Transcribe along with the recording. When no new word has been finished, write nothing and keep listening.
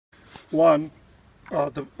One,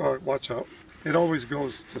 watch out. It always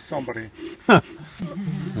goes to somebody.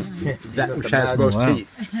 That which has most heat.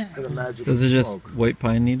 Those are just white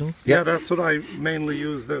pine needles? Yeah, that's what I mainly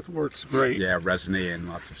use. That works great. Yeah, resiny and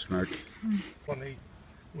lots of smoke. Funny,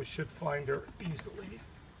 we should find her easily.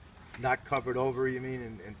 Not covered over, you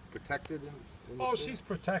mean, and protected? Oh, she's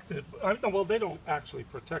protected. Well, they don't actually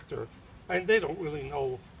protect her. And they don't really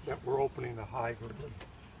know that we're opening the hive.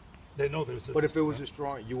 They know there's a... But if it was a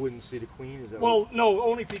strong, you wouldn't see the queen? Is that well, no,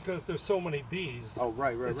 only because there's so many bees. Oh,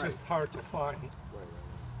 right. It's just hard to find. Right.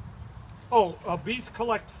 Oh, bees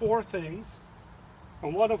collect 4 things,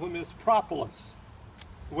 and one of them is propolis,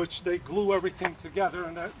 which they glue everything together,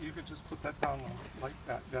 and that you could just put that down like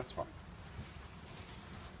that. That's fine.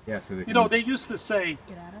 Yeah, so they you know, they used to say,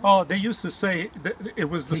 that it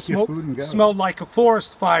was the Take your smoke food and go. smelled like a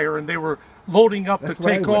forest fire, and they were loading up That's to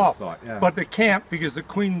what I take would've off, thought, yeah. but they can't because the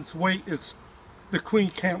queen's weight is, the queen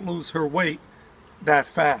can't lose her weight that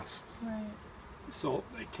fast. Right. So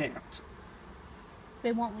they can't.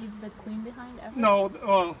 They won't leave the queen behind ever?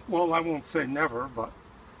 No, well, I won't say never, but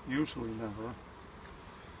usually never.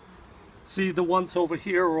 See, the ones over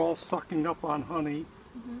here are all sucking up on honey.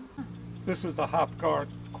 Mm-hmm. This is the hop guard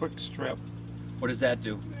quick strip. What does that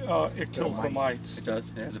do? It kills the mites. It does?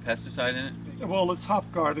 It has a pesticide in it? Well, it's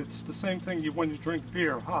hop guard. It's the same thing when you drink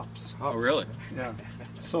beer, hops. Oh, really? Yeah.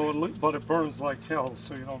 So, but it burns like hell,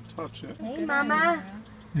 so you don't touch it. Hey, Mama.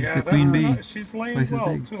 There's the queen bee. She's laying Twice as well,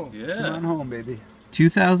 big. too. Yeah. Come on home, baby.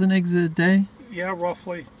 2,000 eggs a day? Yeah,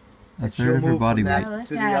 roughly. A third of her body weight. That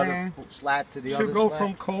to the other slat to the other She'll go slat?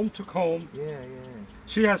 from comb to comb. Yeah.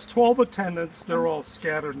 She has 12 attendants. They're all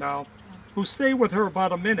scattered now, who stay with her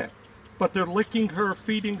about a minute. But they're licking her,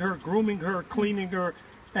 feeding her, grooming her, cleaning her,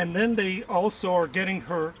 and then they also are getting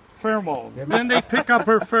her pheromone. Then they pick up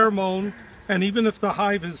her pheromone, and even if the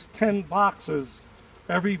hive is 10 boxes,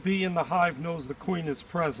 every bee in the hive knows the queen is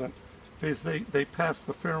present because they pass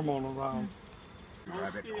the pheromone around.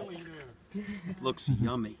 It looks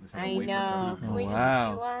yummy. I know. Can we just chew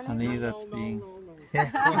Wow, on it? honey that's being...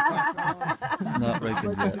 It's not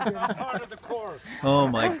ripened yet. It's not part of the course. Oh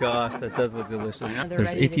my gosh, that does look delicious.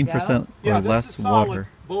 There's ready to 18% Yeah, or this less is solid, water.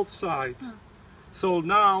 both sides. So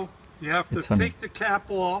now you have to It's honey. take the cap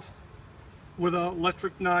off with an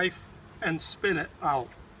electric knife and spin it out.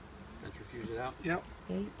 Centrifuge it out. Yep.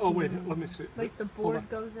 Oh wait, let me see. Like the board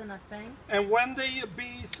goes in a thing? And when the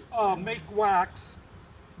bees make wax,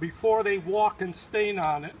 before they walk and stain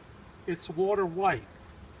on it, it's water white.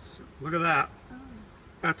 So, look at that.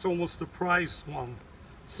 That's almost the prize one.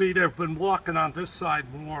 See, they've been walking on this side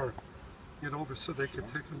more. Get over so they can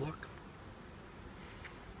take a look.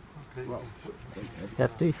 Okay. Well,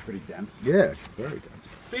 Hefty. pretty dense. Yeah, very dense.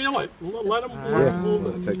 Feel it. Let them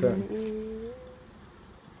move it. Take that.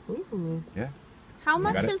 Yeah. How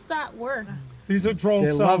got much it? is that worth? These are drone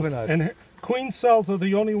They're cells, loving us. and queen cells are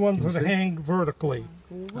the only ones that hang vertically.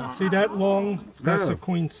 See that long? That's a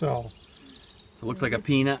queen cell. So it looks like a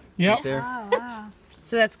peanut Yep. right there. Oh, wow.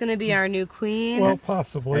 So that's going to be our new queen. Well,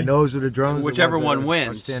 possibly. And those are the drones. the Whichever ones that one are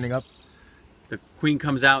wins. Standing up. The queen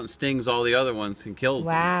comes out and stings all the other ones and kills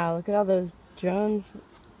them. Wow, look at all those drones.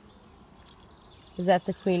 Is that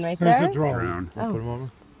the queen right There's there? a drone. Brown. Oh. Put them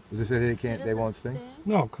over. Is this they can't? They won't sting.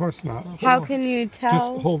 No, of course not. How can you tell?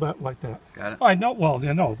 Just hold that like that. Got it. I know. Well,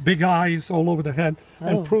 you know, big eyes all over the head,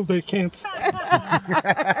 and prove they can't. There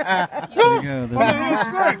you go. There's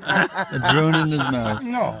a drone in his mouth.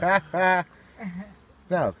 No.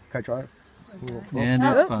 No, can I try it? And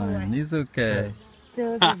he's fine. He's okay.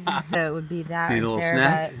 So it would be that. Need a little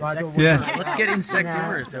right snack? there, Yeah. Let's get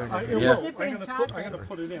insectivorous. I gotta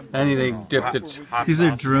put it in. Anything dipped it. These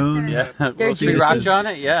are drone, Yeah. They're Little sriracha juicy. on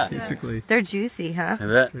it? Yeah. basically. They're juicy, huh? I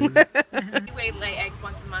bet. You lay eggs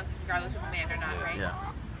once a month, regardless of demand or not, right? Yeah.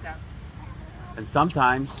 So. And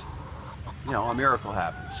sometimes, you know, a miracle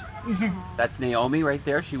happens. That's Naomi right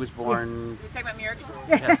there. She was born. You talking about miracles?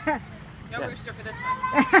 Yeah. No Yeah. rooster for this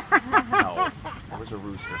one. No, there was a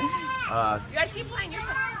rooster. You guys keep playing. You're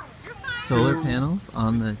fine. Solar panels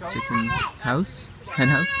on the chicken house, hen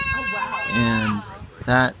house. Oh, wow. And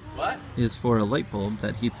that What? is for a light bulb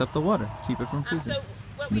that heats up the water, keep it from freezing. So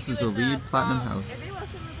what This we is do a in the LEED platinum fall- house. Is anyone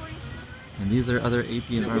else in recordings? And these are other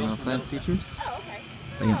AP environmental science teachers. Oh, okay.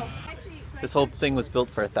 But yeah. Actually, so This whole thing was built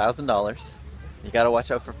for $1,000. You gotta watch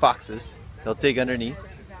out for foxes. They'll dig underneath.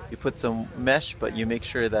 You put some mesh, but you make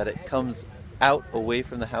sure that it comes out away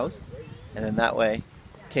from the house, and then that way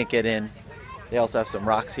can't get in. They also have some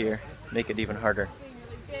rocks here, make it even harder.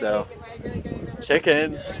 So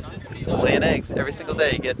chickens laying eggs every single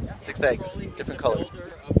day. You get 6 eggs, different colors.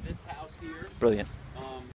 Brilliant.